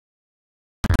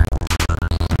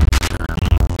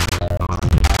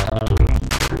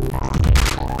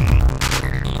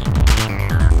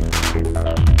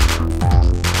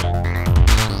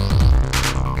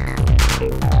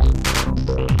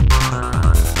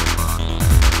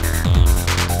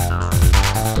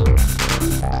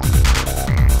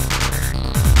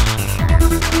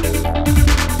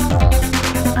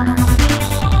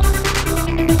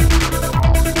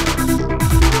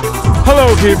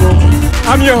people?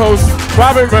 I'm your host,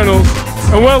 Robert Reynolds,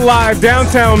 and we're live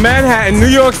downtown Manhattan, New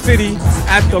York City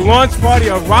at the launch party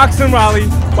of Rox and Riley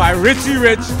by Richie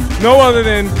Rich, no other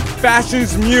than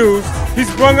Fashion's Muse.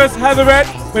 He's brought us Heatherette,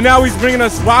 but now he's bringing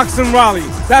us Rox and Riley.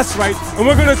 That's right, and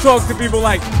we're gonna talk to people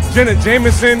like Jenna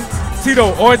Jamson,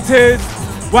 Tito Ortiz,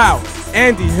 wow,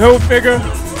 Andy Hilfiger,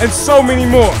 and so many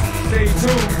more. Stay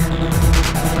tuned.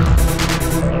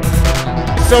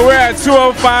 So we're at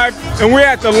 205, and we're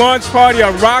at the launch party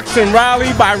of Rox and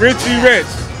Riley by Richie Rich.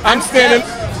 I'm standing,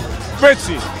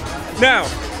 Richie. Now,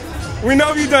 we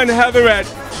know you done Heatherette.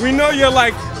 We know you're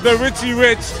like the Richie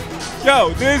Rich. Yo,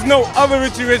 there's no other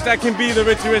Richie Rich that can be the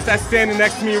Richie Rich that's standing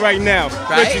next to me right now.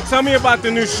 Right? Richie, tell me about the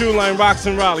new shoe line, Rox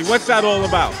and Riley. What's that all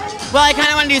about? Well, I kind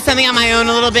of want to do something on my own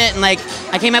a little bit, and like,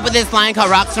 I came up with this line called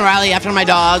Rox and Riley after my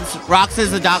dogs. Rox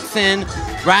is a dachshund,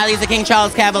 Riley's a King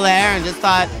Charles Cavalier, and just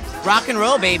thought, rock and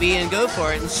roll, baby, and go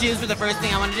for it. And shoes were the first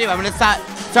thing I want to do. I'm going to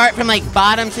start from like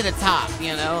bottom to the top,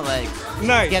 you know, like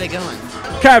nice. Get it going.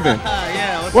 Kevin,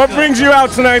 what brings you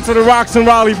out tonight to the Rox and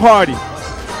Riley party?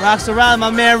 Rox and Riley, my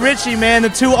man Richie, man, the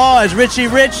two R's, Richie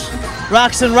Rich,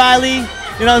 Rox and Riley, you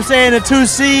know what I'm saying, the two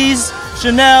C's,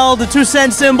 Chanel, the 2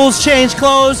 cent symbols, change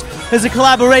clothes. There's a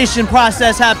collaboration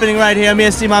process happening right here. I'm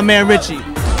here to see my man Richie.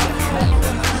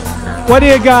 What do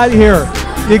you got here?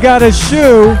 You got a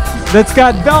shoe that's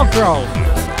got Velcro.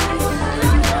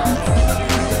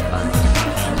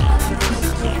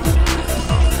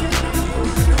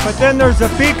 But then there's a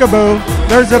peekaboo.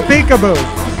 There's a peekaboo.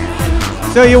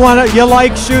 So you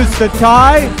like shoes to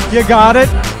tie? You got it.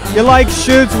 You like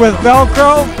shoes with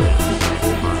Velcro?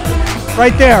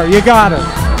 Right there, you got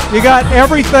it. You got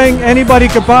everything anybody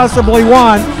could possibly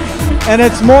want, and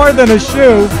it's more than a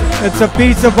shoe. It's a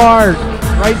piece of art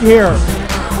right here.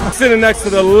 I'm sitting next to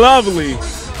the lovely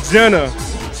Jenna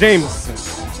Jamson.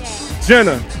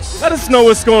 Jenna, let us know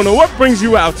what's going on. What brings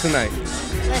you out tonight?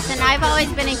 Listen, I've always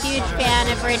been a huge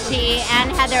fan of Richie and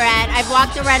Heatherette. I've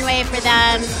walked the runway for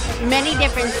them many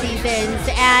different seasons,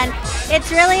 and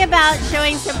it's really about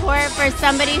showing support for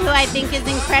somebody who I think is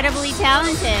incredibly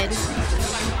talented.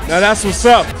 Now that's what's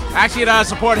up. Actually,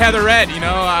 support Heatherette. You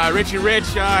know, Richie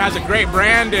Rich has a great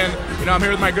brand, and you know, I'm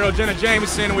here with my girl Jenna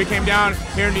Jamson, and we came down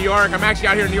here in New York. I'm actually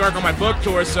out here in New York on my book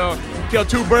tour, so kill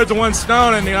 2 birds with 1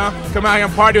 stone, and you know, come out here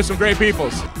and party with some great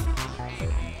peoples.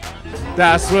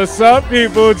 That's what's up,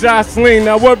 people. Jaslene,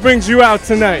 now what brings you out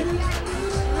tonight?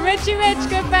 Richie Rich,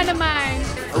 good friend of mine.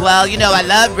 Well, you know, I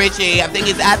love Richie. I think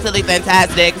he's absolutely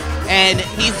fantastic, and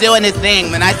he's doing his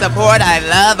thing. And I support, I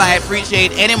love, I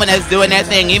appreciate anyone that's doing their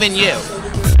thing, even you.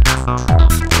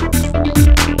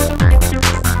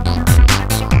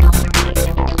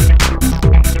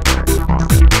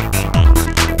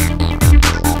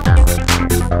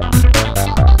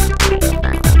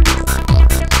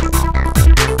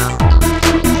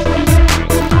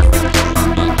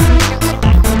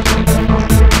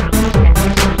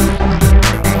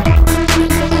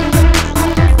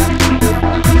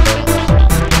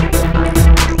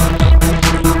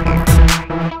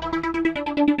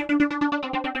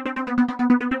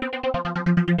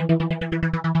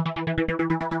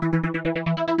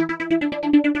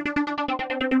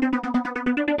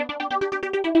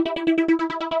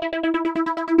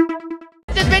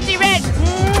 Richie Rich,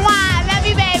 mwah, love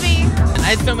you, baby.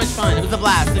 I had so much fun. It was a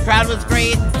blast. The crowd was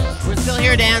great. We're still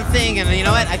here dancing, and you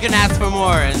know what? I couldn't ask for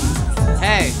more. And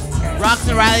hey, Rox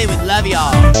and Riley would love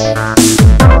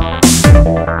y'all.